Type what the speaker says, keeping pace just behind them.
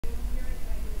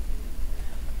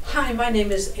Hi, my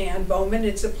name is Ann Bowman.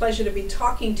 It's a pleasure to be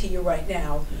talking to you right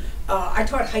now. I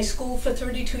taught high school for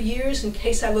 32 years. In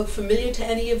case I look familiar to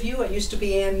any of you, I used to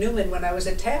be Ann Newman when I was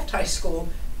at Taft High School,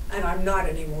 and I'm not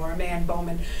anymore. I'm Ann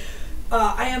Bowman.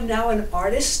 I am now an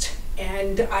artist,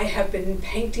 and I have been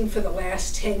painting for the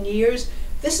last 10 years.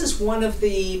 This is one of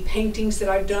the paintings that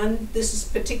I've done. This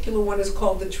particular one is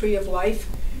called The Tree of Life.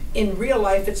 In real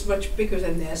life, it's much bigger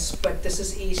than this, but this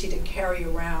is easy to carry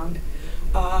around.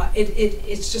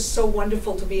 It's just so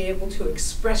wonderful to be able to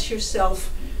express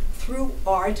yourself through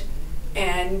art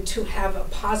and to have a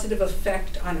positive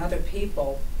effect on other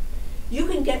people. You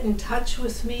can get in touch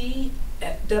with me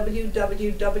at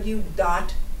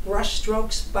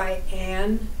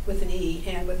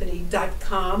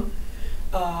www.brushstrokesbyann.com,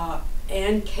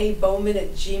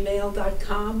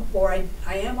 annkbowman@gmail.com, or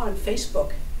I am on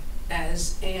Facebook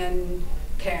as Ann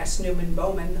Cass Newman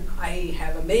Bowman. I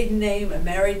have a maiden name, a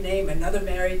married name, another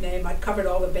married name. I covered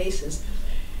all the bases.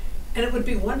 And it would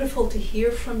be wonderful to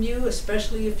hear from you,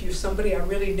 especially if you're somebody I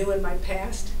really knew in my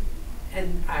past.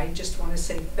 And I just want to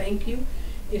say thank you.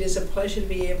 It is a pleasure to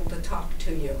be able to talk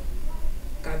to you.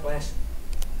 God bless.